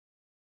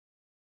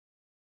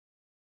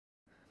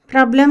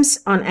Problems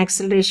on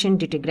acceleration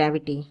due to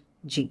gravity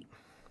g.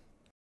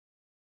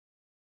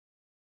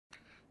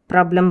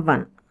 Problem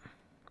 1.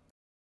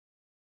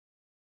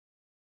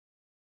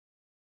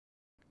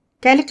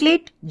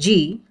 Calculate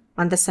g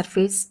on the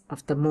surface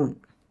of the moon.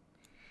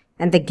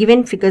 And the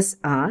given figures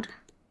are: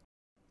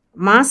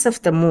 mass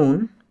of the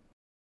moon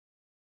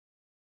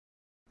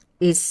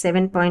is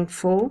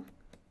 7.4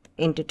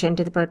 into 10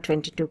 to the power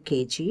 22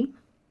 kg,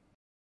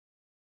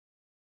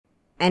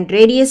 and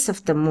radius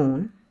of the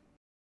moon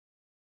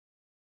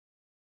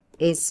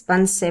is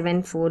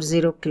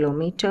 1740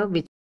 kilometer,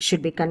 which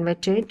should be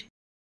converted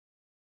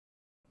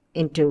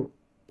into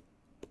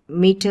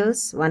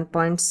meters,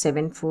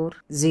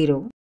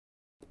 1.740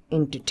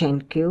 into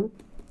 10 cube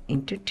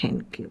into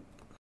 10 cube.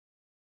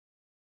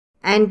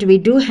 And we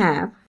do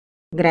have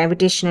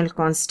gravitational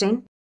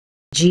constant.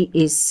 G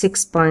is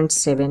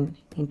 6.7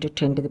 into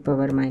 10 to the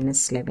power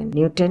minus 11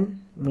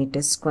 Newton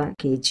meter square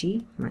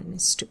kg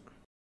minus 2.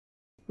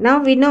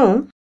 Now we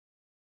know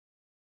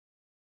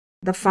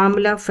the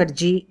formula for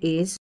G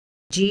is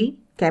G,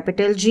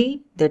 capital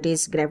G, that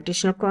is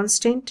gravitational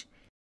constant,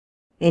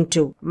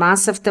 into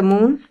mass of the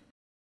moon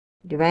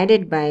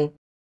divided by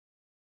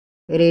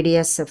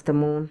radius of the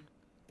moon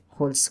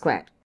whole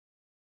square.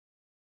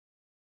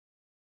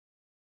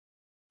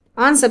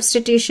 On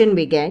substitution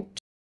we get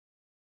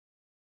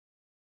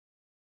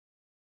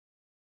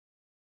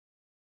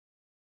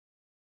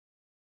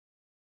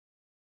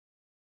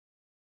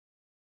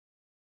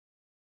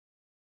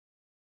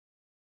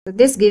so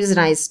this gives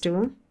rise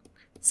to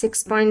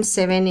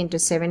 6.7 into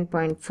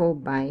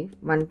 7.4 by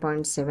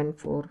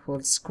 1.74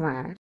 whole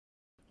square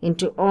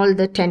into all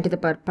the 10 to the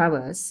power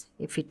powers.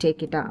 If we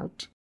take it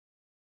out,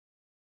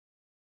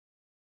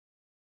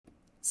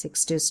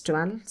 6 to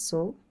 12,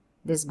 so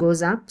this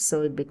goes up,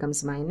 so it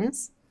becomes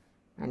minus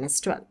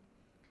 12.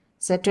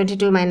 So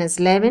 22 minus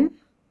 11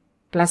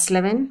 plus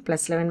 11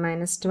 plus 11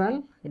 minus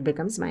 12, it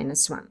becomes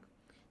minus 1.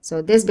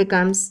 So this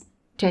becomes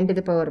 10 to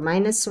the power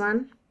minus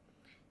 1,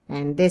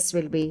 and this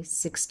will be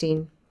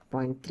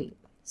 16.3.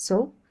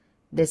 So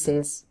this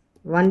is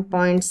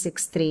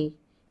 1.63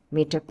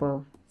 meter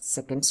per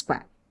second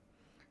square.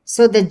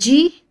 So the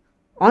G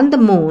on the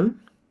moon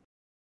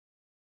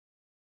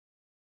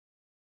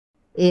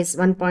is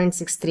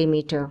 1.63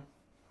 meter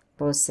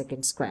per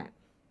second square.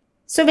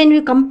 So when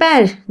we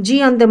compare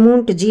G on the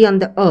moon to G on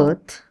the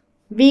earth,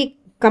 we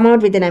come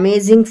out with an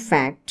amazing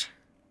fact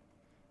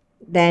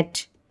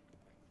that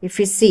if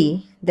we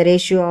see the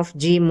ratio of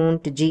G moon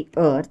to G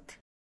earth,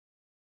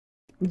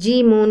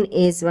 G moon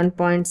is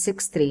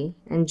 1.63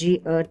 and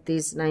G earth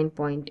is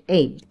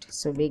 9.8.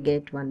 So we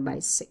get 1 by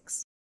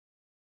 6.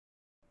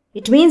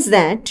 It means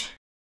that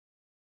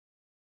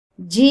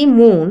G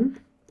moon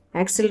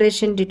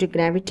acceleration due to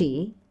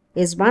gravity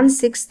is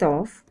 1/6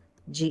 of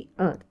G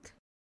earth,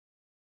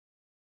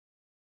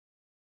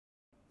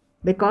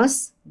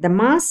 because the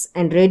mass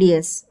and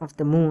radius of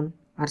the moon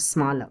are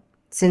smaller.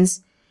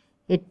 Since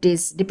it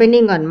is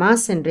depending on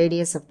mass and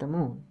radius of the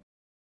moon,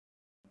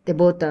 they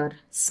both are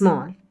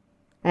small,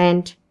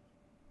 and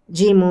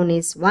G moon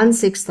is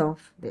 1/6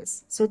 of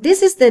this. So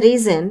this is the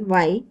reason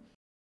why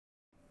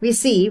we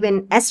see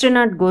when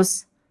astronaut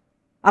goes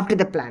up to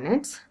the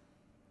planets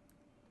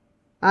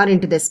or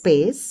into the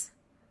space,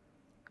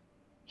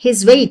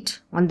 his weight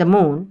on the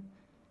moon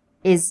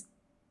is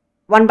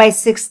 1 by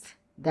 6th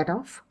that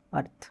of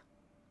Earth.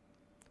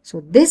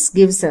 So this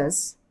gives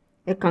us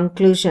a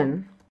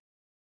conclusion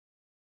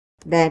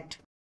that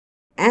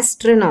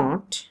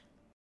astronaut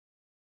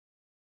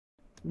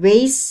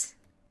weighs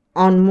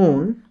on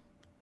moon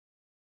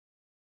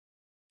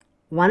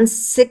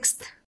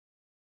 1/6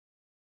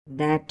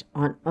 that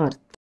on Earth.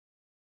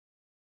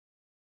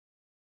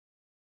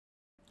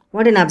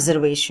 What an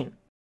observation!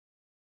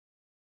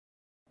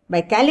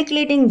 By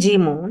calculating G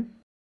moon,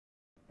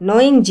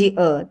 knowing G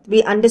earth,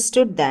 we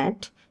understood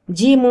that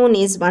G moon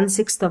is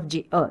 1/6 of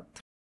G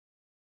earth.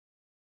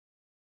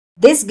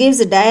 This gives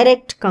a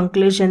direct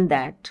conclusion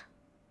that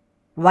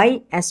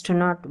why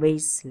astronaut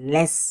weighs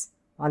less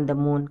on the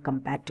moon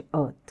compared to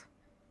Earth.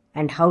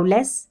 And how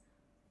less?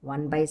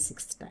 1 by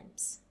 6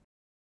 times.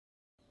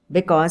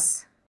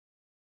 Because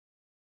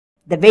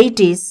the weight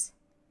is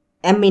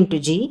m into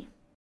G.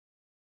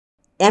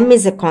 M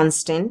is a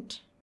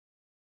constant.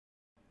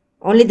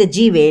 Only the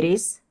G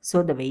varies,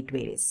 so the weight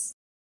varies.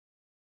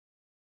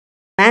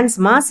 Man's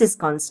mass is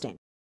constant,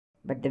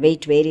 but the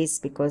weight varies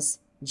because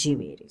G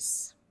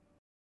varies.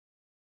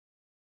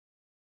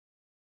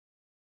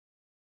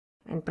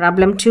 And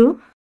problem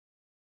 2.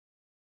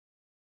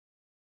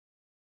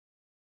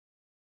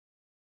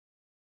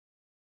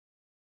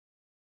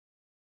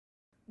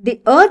 The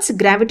Earth's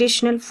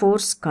gravitational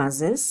force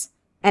causes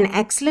an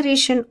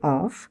acceleration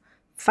of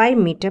 5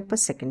 meter per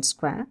second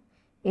square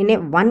in a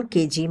 1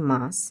 kg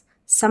mass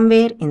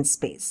somewhere in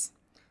space.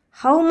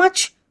 How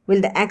much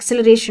will the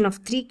acceleration of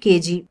 3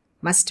 kg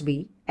must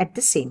be at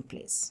the same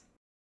place?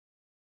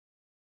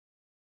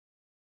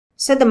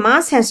 So the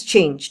mass has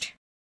changed.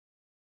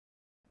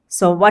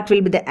 So what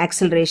will be the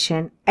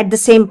acceleration at the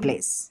same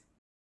place?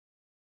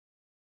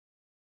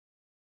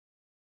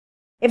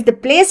 If the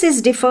place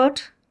is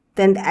differed,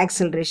 then the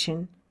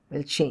acceleration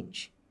will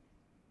change.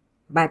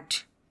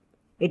 But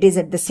it is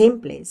at the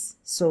same place,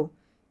 so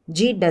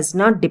g does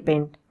not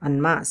depend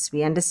on mass.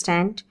 We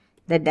understand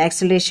that the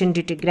acceleration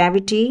due to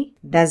gravity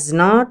does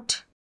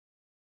not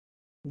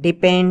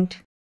depend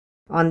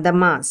on the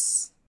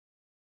mass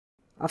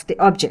of the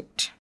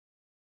object.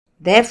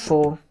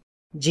 Therefore,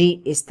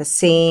 g is the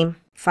same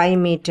 5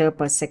 meter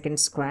per second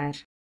square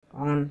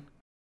on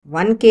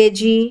 1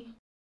 kg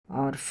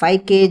or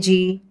 5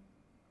 kg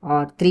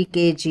or 3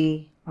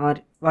 kg or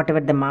whatever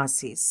the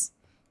mass is.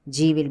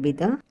 G will be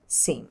the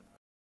same.